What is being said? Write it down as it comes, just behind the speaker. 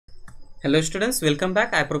Hello students, welcome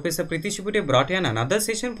back. I Professor Preeti Shibute brought you another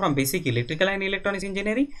session from Basic Electrical and Electronics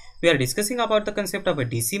Engineering. We are discussing about the concept of a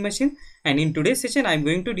DC machine, and in today's session I am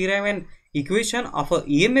going to derive an equation of a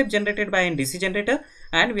EMF generated by a DC generator,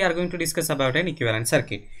 and we are going to discuss about an equivalent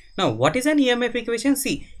circuit. Now what is an EMF equation?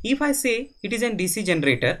 See, if I say it is a DC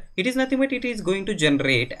generator, it is nothing but it is going to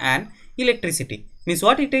generate an electricity. Means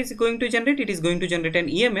what it is going to generate? It is going to generate an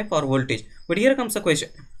EMF or voltage. But here comes the question.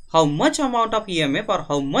 How much amount of EMF or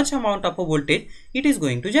how much amount of a voltage it is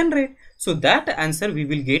going to generate? So that answer we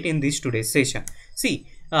will get in this today's session. See,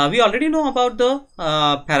 we already know about the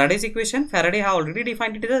Faraday's equation. Faraday have already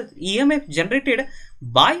defined it as EMF generated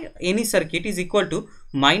by any circuit is equal to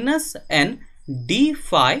minus n d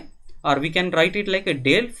phi, or we can write it like a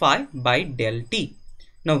del phi by del t.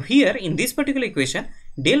 Now here in this particular equation,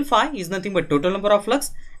 del phi is nothing but total number of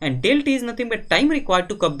flux and del t is nothing but time required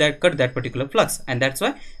to cut that particular flux, and that's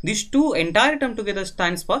why these two entire term together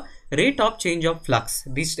stands for rate of change of flux.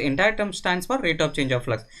 This entire term stands for rate of change of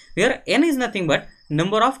flux, where n is nothing but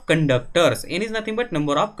number of conductors. N is nothing but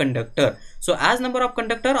number of conductor. So as number of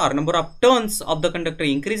conductor or number of turns of the conductor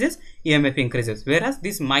increases, EMF increases, whereas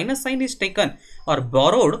this minus sign is taken or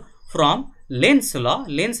borrowed from Lenz's law.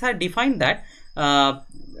 Lenz had defined that the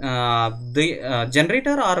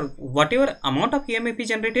generator or whatever amount of EMF is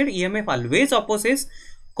generated, EMF always opposes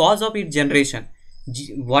cause of its generation.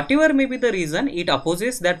 Whatever may be the reason, it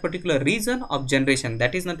opposes that particular reason of generation.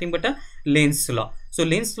 That is nothing but a Lenz's law. So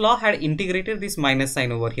Lenz's law had integrated this minus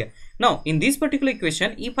sign over here. Now in this particular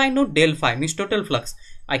equation, if I know del phi means total flux,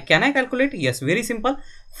 can I calculate? Yes, very simple.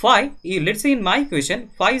 Phi, let's say in my equation,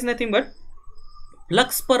 phi is nothing but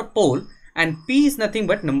flux per pole and P is nothing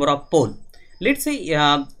but number of pole. Let's say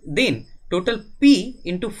then total P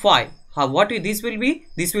into phi, this will be?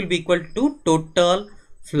 This will be equal to total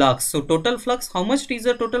flux. So total flux, how much is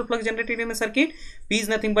the total flux generated in a circuit? P is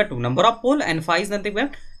nothing but number of pole and phi is nothing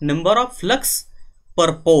but number of flux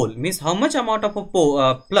per pole, means how much amount of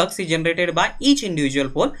a flux is generated by each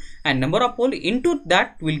individual pole, and number of pole into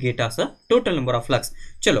that will get us a total number of flux.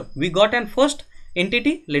 Chalo, we got an first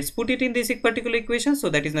entity. Let's put it in this particular equation. So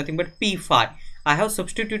that is nothing but P phi. I have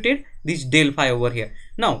substituted this del phi over here.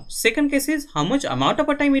 Now second case is how much amount of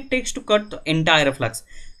a time it takes to cut the entire flux.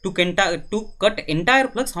 To cut entire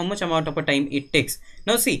flux, how much amount of a time it takes.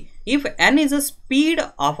 Now see, if n is a speed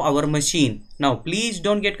of our machine, now please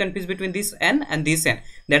don't get confused between this n and this n.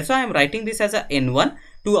 That's why I am writing this as a n1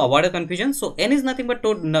 to avoid a confusion. So n is nothing but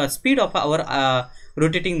speed of our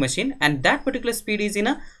rotating machine, and that particular speed is in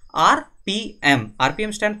a RPM.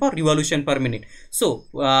 RPM stands for revolution per minute. So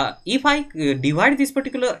if I divide this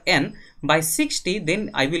particular n by 60, then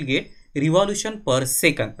I will get revolution per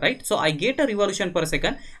second, right? So I get a revolution per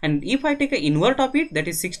second, and if I take an invert of it, that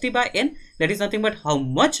is 60 by n, that is nothing but how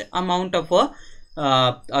much amount of a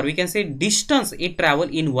or we can say distance it travel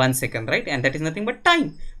in 1 second, right? And that is nothing but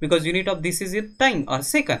time, because unit of this is time or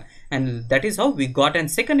second, and that is how we got an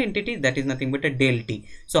second entity, that is nothing but a del t.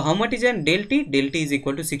 So how much is an del t? Del t is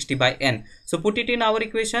equal to 60 by n. So put it in our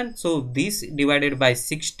equation. So this divided by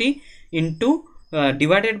 60 into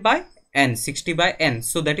divided by n, 60 by n.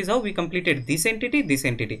 So that is how we completed this entity, this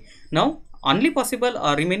entity. Now only possible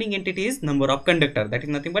remaining entity is number of conductor, that is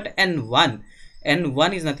nothing but n1.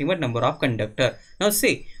 N1 is nothing but number of conductor. Now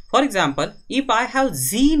say, for example, if I have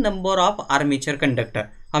Z number of armature conductor,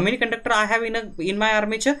 how many conductor I have in my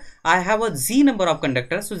armature? I have a Z number of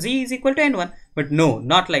conductors, so Z is equal to N1. But no,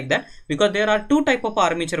 not like that, because there are two type of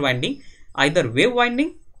armature winding, either wave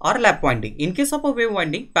winding or lap winding. In case of a wave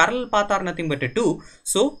winding, parallel path are nothing but a 2,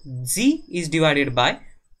 so Z is divided by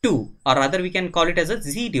 2, or rather we can call it as a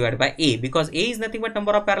Z divided by A, because A is nothing but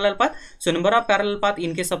number of parallel path. So number of parallel path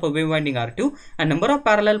in case of a wave winding are 2, and number of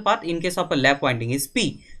parallel path in case of a lap winding is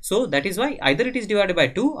P. So that is why either it is divided by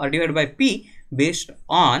 2 or divided by P based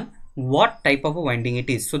on what type of a winding it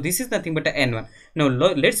is. So this is nothing but a N1. Now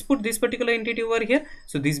let's put this particular entity over here.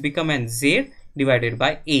 So this become an Z divided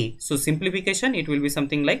by A. So simplification, it will be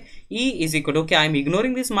something like E is equal to, okay, I am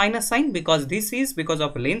ignoring this minus sign because this is because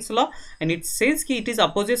of Lenz's law, and it says it is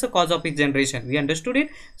opposes a cause of its generation. We understood it,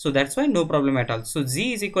 so that's why no problem at all. So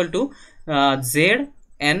Z is equal to Z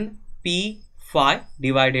N P phi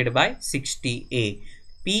divided by 60A.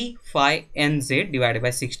 P phi NZ divided by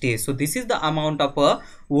 60A. So this is the amount of a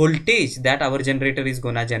voltage that our generator is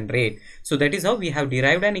gonna generate. So that is how we have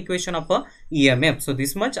derived an equation of a EMF. So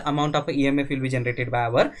this much amount of a EMF will be generated by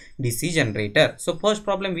our DC generator. So first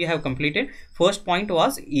problem we have completed. First point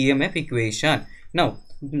was EMF equation. Now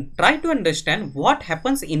try to understand what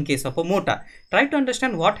happens in case of a motor. Try to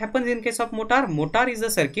understand what happens in case of motor. Motor is a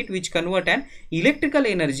circuit which convert an electrical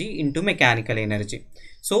energy into mechanical energy.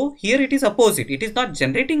 So here it is opposite. It is not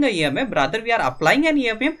generating a EMF, rather we are applying an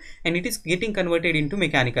EMF and it is getting converted into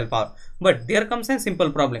mechanical power. But there comes a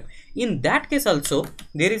simple problem. In that case also,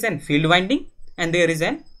 there is an field winding and there is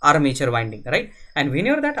an armature winding, right? And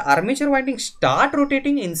whenever that armature winding start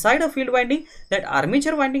rotating inside a field winding, that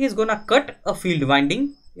armature winding is gonna cut a field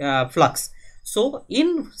winding flux. So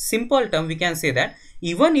in simple term, we can say that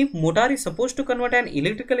even if motor is supposed to convert an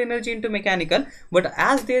electrical energy into mechanical, but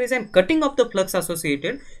as there is a cutting of the flux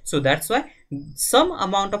associated, so that's why some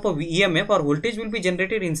amount of a EMF or voltage will be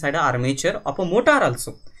generated inside the armature of a motor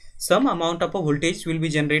also. Some amount of a voltage will be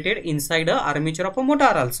generated inside the armature of a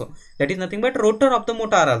motor also. That is nothing but rotor of the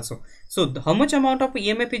motor also. So how much amount of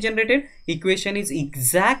EMF is generated? Equation is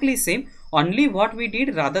exactly same. Only what we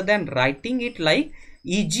did, rather than writing it like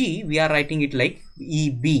EG, we are writing it like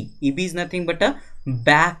EB. EB is nothing but a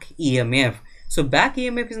back EMF. So back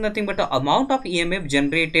EMF is nothing but the amount of EMF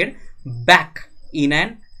generated back in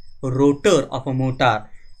an rotor of a motor.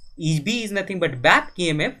 EB is nothing but back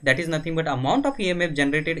EMF, that is nothing but amount of EMF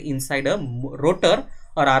generated inside a rotor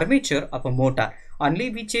or armature of a motor.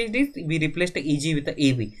 Only we changed it, we replaced the EG with the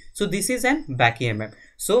AB. So this is an back EMF.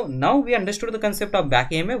 So now we understood the concept of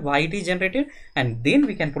back EMF, why it is generated, and then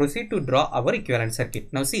we can proceed to draw our equivalent circuit.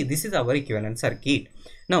 Now see, this is our equivalent circuit.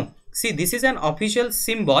 Now see, this is an official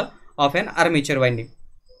symbol of an armature winding.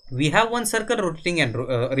 We have one circle rotating and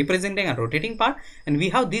representing a rotating part, and we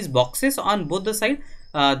have these boxes on both the side.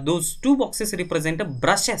 Those two boxes represent the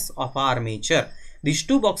brushes of armature. These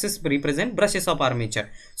two boxes represent brushes of armature.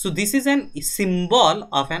 So this is an symbol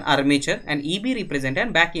of an armature, and EB represent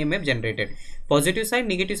an back EMF generated. Positive side,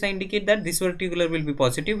 negative side indicate that this particular will be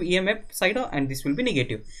positive EMF side and this will be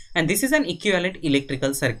negative. And this is an equivalent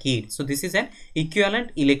electrical circuit. So this is an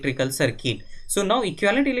equivalent electrical circuit. So now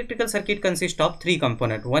equivalent electrical circuit consists of three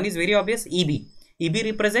components. One is very obvious, EB. EB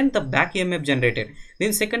represent the back EMF generated.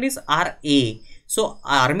 Then second is RA. So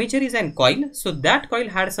armature is an coil. So that coil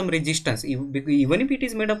had some resistance, even if it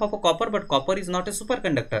is made up of a copper, but copper is not a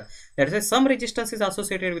superconductor. That is why some resistance is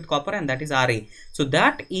associated with copper, and that is RA. So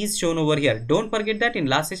that is shown over here. Don't forget that in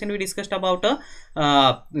last session we discussed about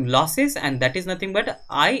losses, and that is nothing but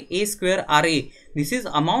IA square RA. This is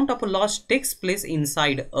amount of loss takes place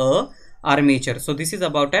inside a armature. So this is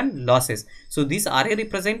about an losses. So this RA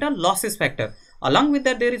represent a losses factor. Along with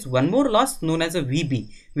that, there is one more loss known as a VB.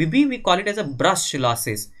 VB we call it as a brush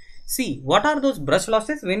losses. See, what are those brush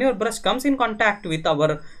losses? When your brush comes in contact with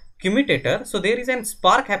our commutator, so there is a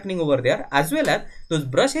spark happening over there, as well as those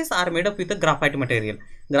brushes are made up with a graphite material.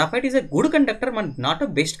 Graphite is a good conductor but not a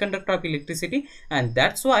best conductor of electricity, and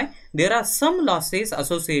that's why there are some losses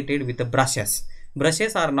associated with the brushes.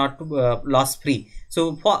 Brushes are not loss free.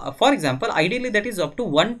 So for example, ideally that is up to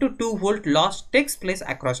 1 to 2 volt loss takes place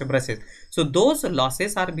across the brushes. So those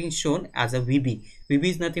losses are being shown as a VB. VB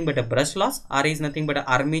is nothing but a brush loss, RA is nothing but a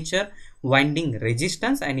armature winding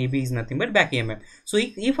resistance, and EB is nothing but back EMF. So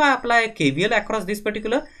if I apply a KVL across this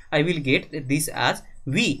particular, I will get this as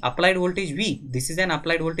V, applied voltage V. This is an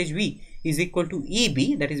applied voltage V is equal to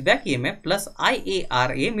EB, that is back EMF, plus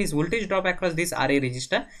IARA, means voltage drop across this RA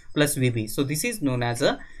resistor, plus VB. So this is known as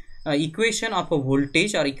a equation of a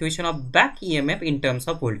voltage or equation of back EMF in terms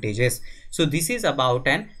of voltages. So this is about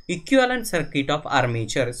an equivalent circuit of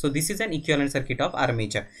armature. So this is an equivalent circuit of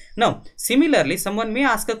armature. Now similarly, someone may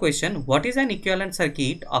ask a question, what is an equivalent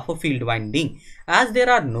circuit of a field winding? As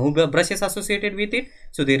there are no brushes associated with it,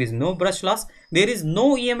 so there is no brush loss, there is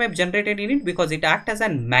no EMF generated in it because it acts as a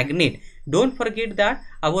magnet. Don't forget that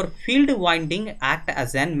our field winding act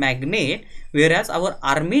as a magnet, whereas our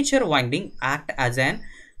armature winding act as an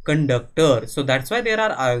conductor. So that's why there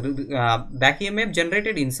are back EMF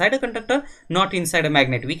generated inside a conductor, not inside a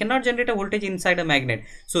magnet. We cannot generate a voltage inside a magnet.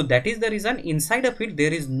 So that is the reason inside a field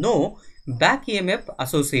there is no back EMF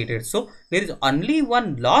associated. So there is only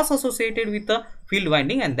one loss associated with the field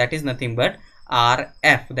winding, and that is nothing but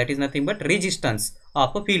RF. That is nothing but resistance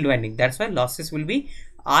of a field winding. That's why losses will be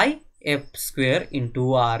IF square into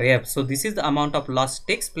RF. So this is the amount of loss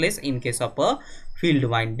takes place in case of a field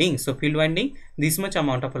winding. So field winding, this much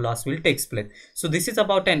amount of a loss will takes place. So this is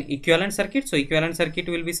about an equivalent circuit. So equivalent circuit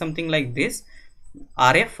will be something like this.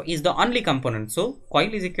 RF is the only component. So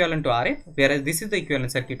coil is equivalent to RF, whereas this is the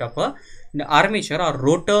equivalent circuit of a armature or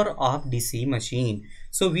rotor of DC machine.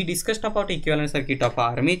 So we discussed about equivalent circuit of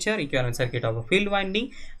armature, equivalent circuit of a field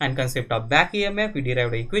winding, and concept of back EMF. We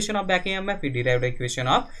derived the equation of back EMF. We derived the equation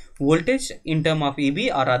of voltage in terms of EB,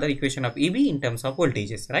 or other equation of EB in terms of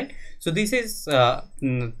voltages, right? So this is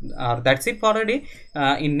that's it for today.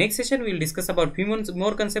 In next session we will discuss about few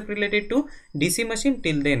more concept related to DC machine.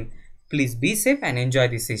 Till then, please be safe and enjoy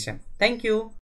this session. Thank you.